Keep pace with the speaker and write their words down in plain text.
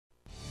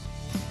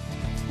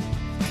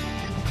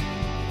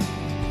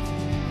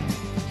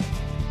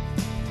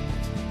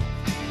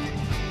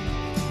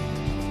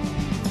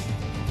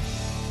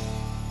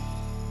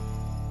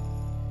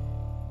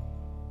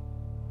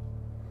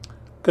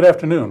Good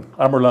afternoon.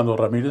 I'm Orlando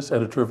Ramirez,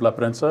 editor of La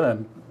Prensa,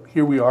 and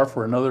here we are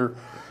for another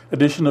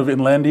edition of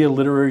Inlandia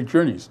Literary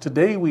Journeys.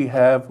 Today we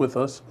have with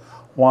us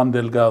Juan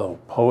Delgado,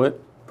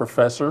 poet,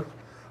 professor,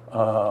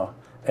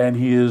 and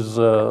he is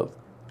the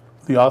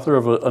author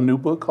of a new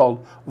book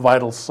called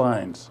Vital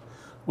Signs,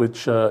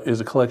 which is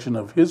a collection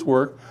of his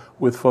work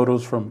with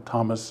photos from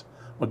Thomas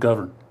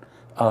McGovern.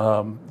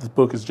 The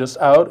book is just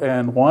out,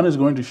 and Juan is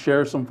going to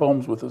share some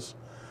poems with us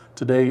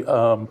today.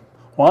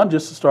 Juan,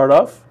 just to start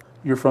off,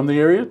 you're from the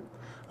area?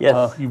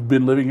 Yes. You've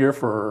been living here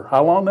for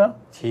how long now?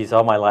 Geez,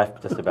 all my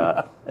life, just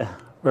about.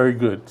 Very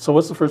good. So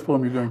what's the first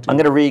poem you're going to? I'm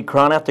going to read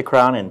Crown After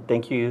Crown, and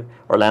thank you,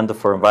 Orlando,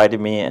 for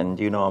inviting me, and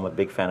you know I'm a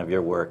big fan of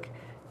your work.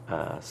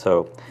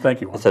 So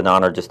thank you. It's an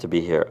honor just to be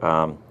here.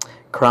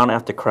 Crown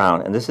After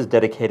Crown, and this is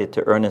dedicated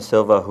to Ernest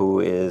Silva, who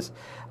is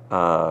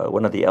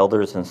one of the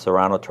elders in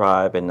Serrano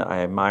tribe, and I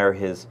admire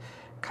his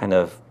kind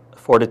of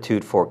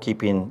fortitude for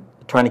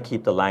trying to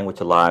keep the language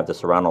alive, the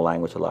Serrano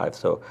language alive.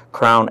 So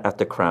Crown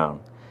After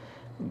Crown.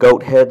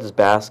 Goat heads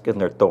bask in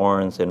their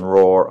thorns and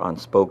roar on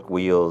spoked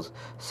wheels,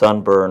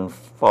 sunburn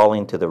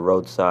falling to the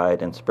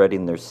roadside and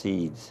spreading their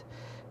seeds.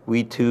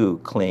 We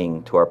too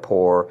cling to our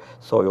poor,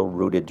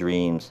 soil-rooted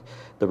dreams,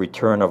 the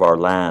return of our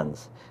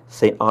lands.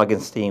 St.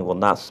 Augustine will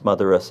not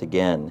smother us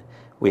again.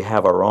 We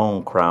have our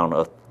own crown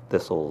of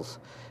thistles.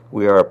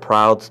 We are a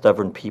proud,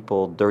 stubborn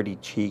people, dirty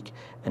cheek,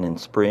 and in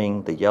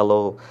spring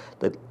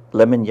the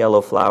lemon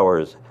yellow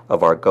flowers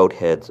of our goat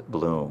heads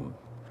bloom.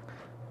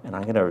 And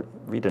I'm going to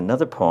read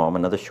another poem,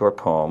 another short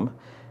poem,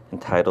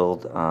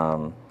 entitled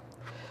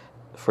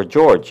For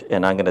George.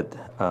 And I'm going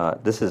to,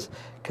 this is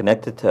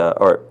connected to,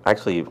 or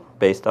actually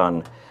based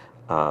on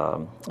a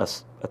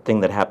thing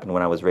that happened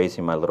when I was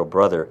raising my little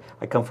brother.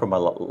 I come from a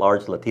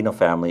large Latino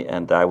family,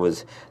 and I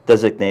was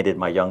designated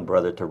my young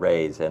brother to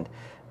raise. And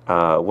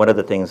one of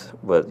the things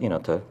was,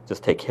 to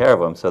just take care of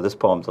him. So this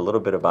poem's a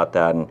little bit about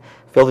that, and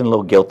feeling a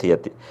little guilty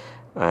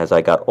as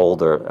I got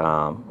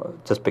older,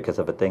 just because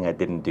of a thing I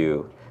didn't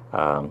do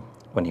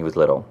when he was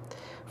little.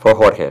 For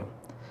Jorge.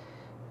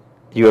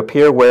 You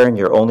appear wearing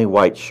your only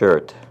white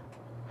shirt,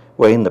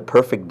 weighing the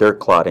perfect dirt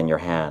clod in your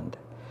hand,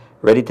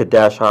 ready to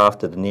dash off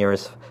to the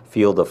nearest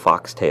field of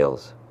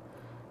foxtails.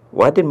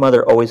 Why did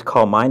Mother always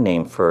call my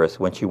name first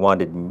when she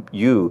wanted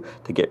you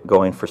to get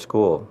going for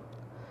school?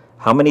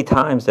 How many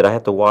times did I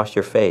have to wash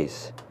your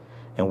face?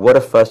 And what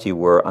a fuss you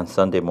were on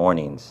Sunday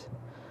mornings.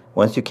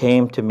 Once you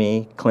came to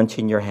me,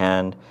 clenching your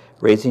hand,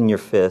 raising your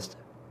fist.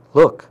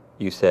 Look,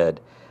 you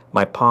said,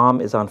 my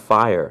palm is on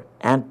fire,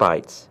 ant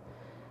bites.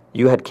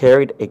 You had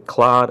carried a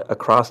clod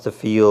across the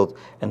field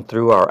and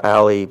through our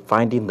alley,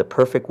 finding the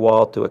perfect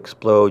wall to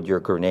explode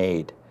your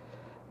grenade.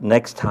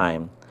 Next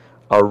time,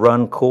 I'll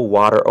run cool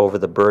water over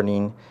the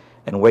burning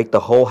and wake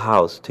the whole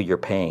house to your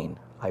pain,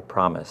 I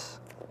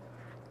promise.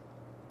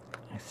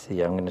 I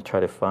see, I'm going to try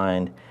to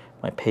find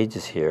my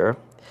pages here.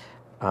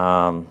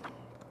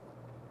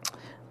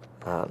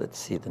 Let's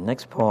see, the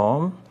next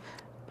poem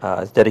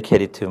is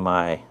dedicated to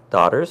my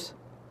daughters,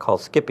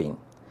 called Skipping,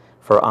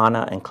 for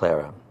Anna and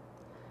Clara.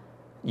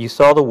 You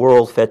saw the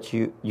world fetch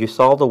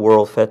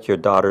your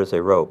daughters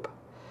a rope.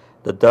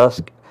 The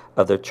dusk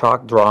of their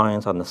chalk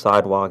drawings on the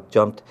sidewalk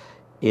jumped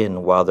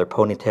in while their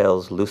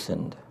ponytails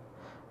loosened.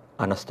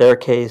 On a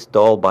staircase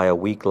dulled by a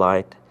weak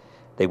light,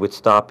 they would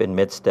stop in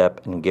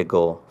mid-step and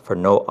giggle for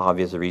no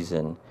obvious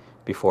reason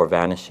before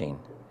vanishing.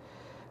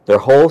 Their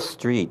whole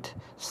street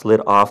slid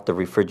off the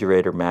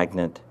refrigerator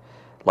magnet.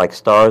 Like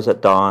stars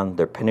at dawn,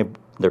 their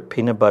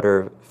peanut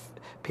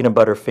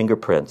butter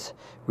fingerprints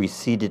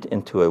receded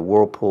into a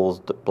whirlpool's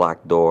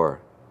black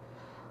door.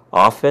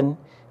 Often,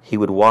 he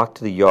would walk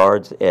to the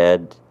yard's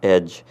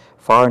edge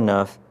far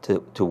enough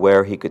to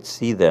where he could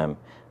see them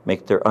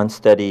make their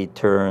unsteady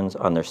turns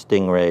on their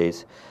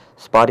stingrays,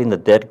 spotting the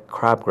dead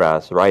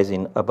crabgrass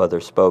rising above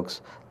their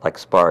spokes like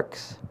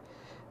sparks.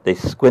 They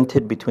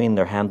squinted between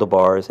their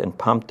handlebars and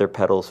pumped their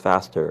pedals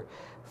faster,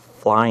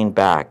 flying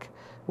back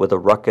with a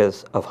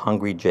ruckus of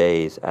hungry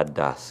jays at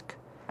dusk.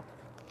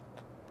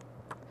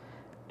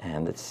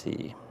 And let's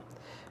see.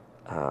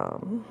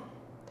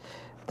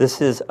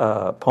 This is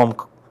a poem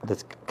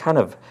that's kind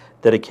of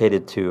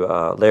dedicated to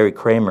Larry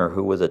Kramer,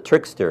 who was a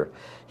trickster.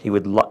 You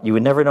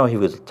would never know he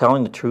was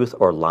telling the truth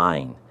or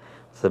lying.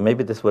 So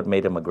maybe this is what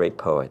made him a great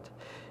poet.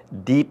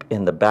 Deep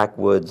in the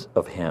backwoods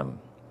of him,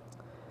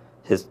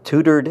 his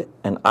tutored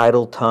and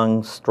idle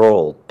tongue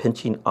strolled,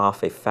 pinching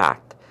off a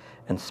fact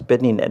and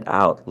spitting it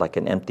out like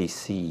an empty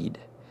seed.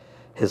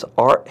 His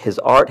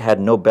art had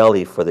no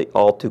belly for the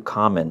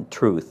all-too-common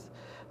truth,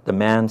 the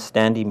man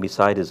standing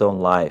beside his own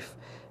life,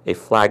 a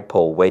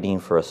flagpole waiting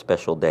for a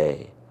special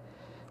day.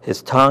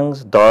 His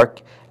tongues,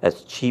 dark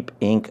as cheap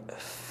ink,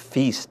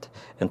 feast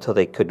until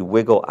they could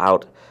wiggle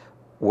out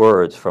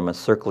words from a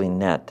circling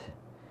net.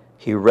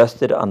 He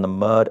rested on the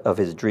mud of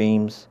his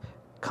dreams,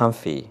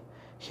 comfy,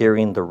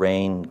 hearing the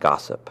rain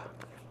gossip.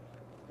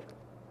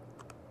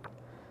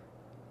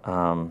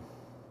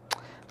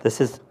 This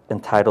is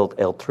entitled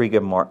El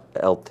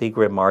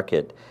Tigre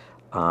Market,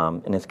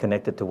 and it's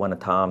connected to one of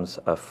Tom's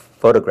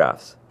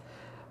photographs.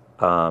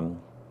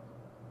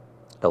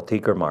 El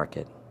Tigre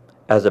Market.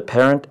 As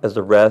apparent as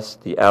the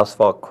rest, the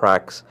asphalt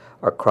cracks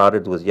are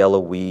crowded with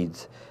yellow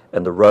weeds,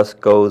 and the rust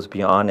goes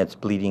beyond its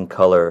bleeding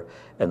color,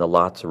 and the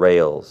lot's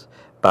rails,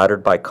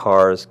 battered by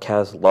cars,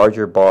 cast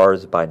larger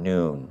bars by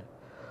noon.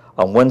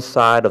 On one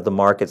side of the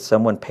market,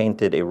 someone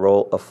painted a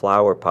row of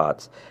flower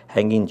pots,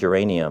 hanging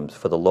geraniums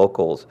for the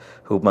locals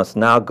who must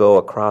now go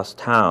across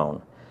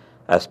town.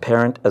 As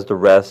parent as the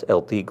rest,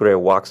 El Tigre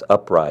walks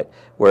upright,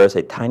 wears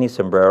a tiny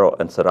sombrero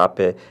and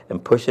serape,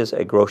 and pushes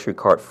a grocery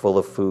cart full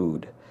of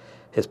food.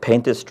 His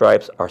painted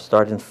stripes are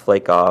starting to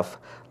flake off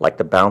like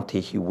the bounty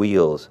he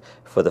wields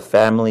for the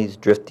families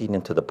drifting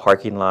into the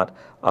parking lot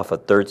off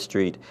of 3rd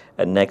Street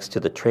and next to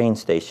the train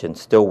station,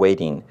 still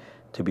waiting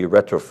to be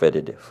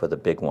retrofitted for the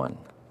big one.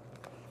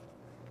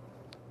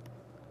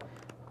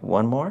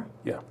 One more?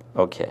 Yeah.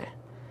 Okay.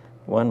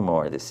 One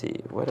more. Let's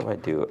see. What do I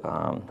do?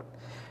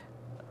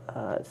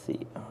 Let's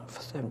see.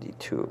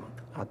 72.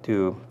 I'll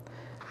do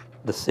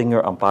the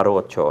singer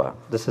Amparo Ochoa.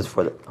 This is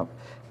for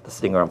the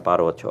singer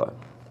Amparo Ochoa.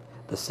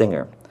 The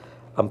singer.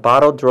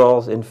 Amparo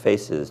draws in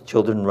faces,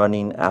 children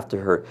running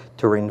after her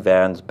touring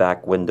van's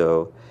back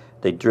window.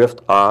 They drift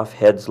off,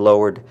 heads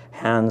lowered,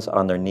 hands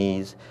on their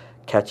knees,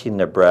 catching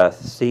their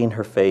breath, seeing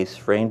her face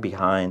framed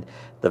behind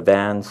the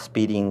van's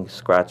speeding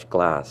scratch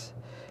glass.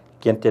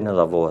 Quien tiene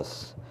la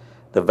voz?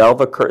 The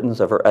velvet curtains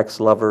of her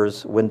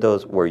ex-lover's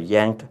windows were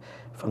yanked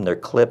from their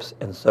clips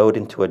and sewed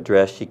into a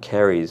dress she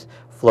carries,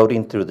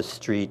 floating through the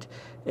street,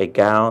 a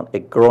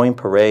growing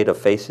parade of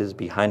faces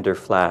behind her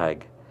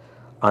flag.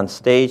 On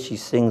stage, she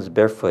sings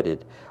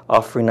barefooted,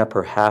 offering up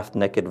her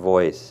half-naked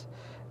voice.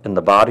 And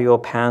the barrio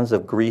pans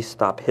of grease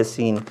stop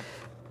hissing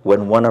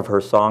when one of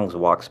her songs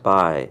walks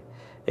by.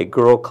 A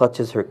girl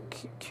clutches her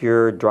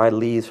cured dry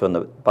leaves from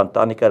the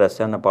Botanica de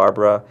Santa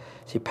Barbara.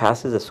 She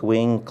passes a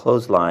swing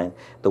clothesline.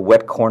 The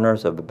wet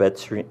corners of the bed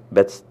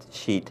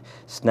sheet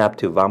snap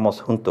to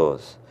Vamos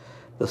Juntos.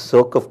 The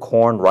silk of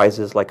corn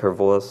rises like her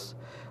voice.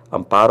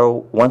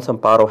 Once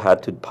Amparo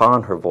had to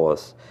pawn her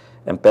voice,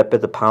 and Pepe,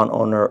 the pawn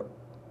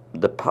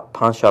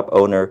shop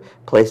owner,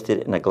 placed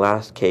it in a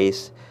glass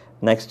case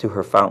next to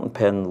her fountain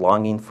pen,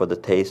 longing for the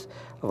taste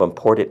of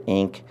imported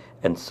ink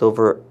and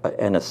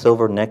a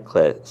silver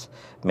necklace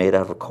made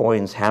out of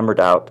coins hammered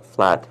out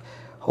flat,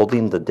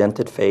 holding the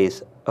dented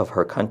face of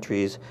her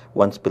country's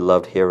once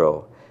beloved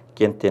hero.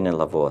 Quien tiene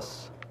la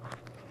voz?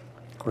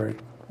 Great.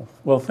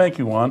 Well, thank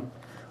you, Juan.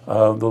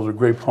 Those are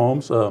great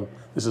poems.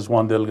 This is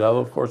Juan Delgado,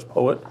 of course,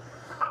 poet.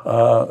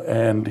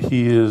 And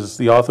he is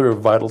the author of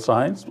Vital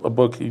Signs, a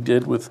book he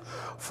did with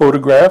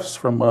photographs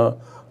from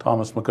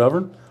Thomas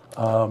McGovern.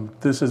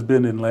 This has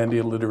been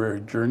Inlandia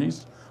Literary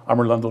Journeys. I'm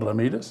Orlando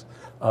Ramirez.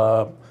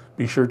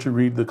 Be sure to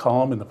read the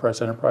column in the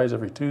Press Enterprise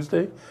every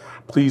Tuesday.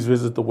 Please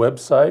visit the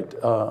website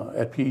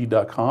at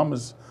pe.com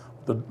is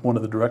one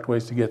of the direct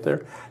ways to get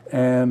there.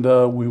 And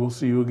we will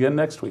see you again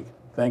next week.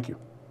 Thank you.